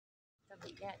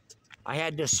I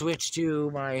had to switch to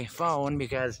my phone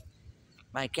because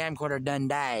my camcorder done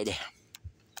died.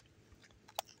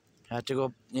 I have to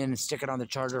go in and stick it on the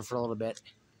charger for a little bit.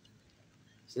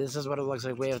 So this is what it looks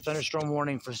like. We have a thunderstorm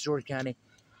warning for Stewart County.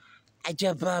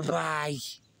 Bye-bye.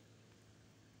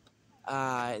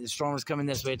 The storm is coming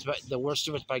this way. It's the worst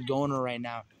of it's by Goner right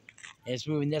now. And it's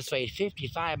moving this way,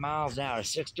 55 miles an hour,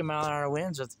 60-mile-an-hour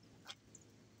winds with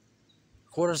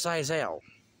quarter-size hail.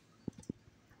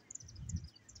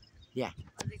 Yeah.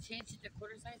 Are they changed it to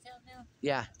quarter-size hail now?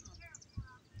 Yeah. Oh.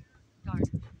 Darn.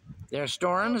 There's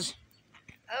storms.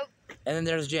 Oh. And then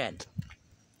there's Jen.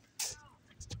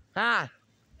 Ah.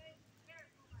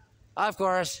 Of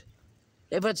course.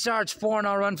 If it starts pouring,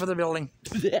 I'll run for the building.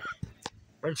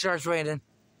 When it starts raining.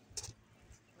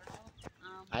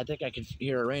 Well, I think I can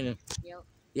hear it raining. Yep.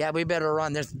 Yeah, we better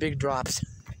run. There's big drops.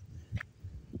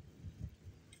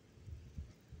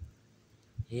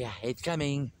 Yeah, it's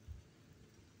coming.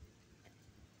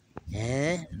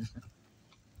 Huh?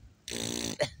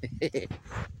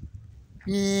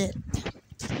 Yeah,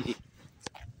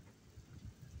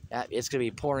 it's gonna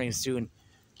be pouring soon.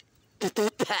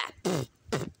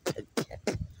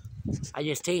 I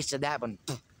just tasted that one.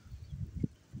 So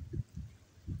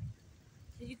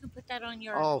you can put that on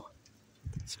your... Oh,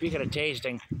 speaking of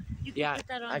tasting, You can yeah, put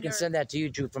that on I can your... send that to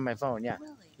YouTube from my phone. Yeah,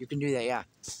 Really? you can do that. Yeah.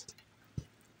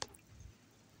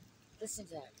 Listen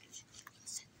to that.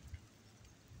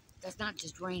 That's not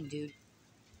just rain, dude.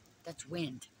 That's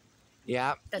wind.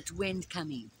 Yeah. That's wind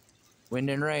coming. Wind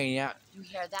and rain. Yeah. You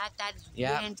hear that? That is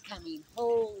Yeah. wind coming.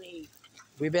 Holy.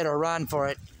 We better run for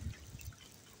it.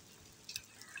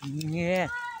 Yeah.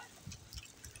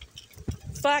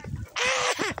 Fuck.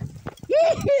 Ah!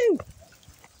 Yee-hoo!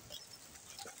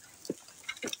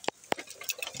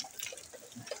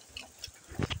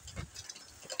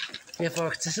 Yeah,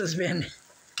 folks, this has been...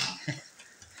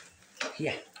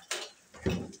 yeah.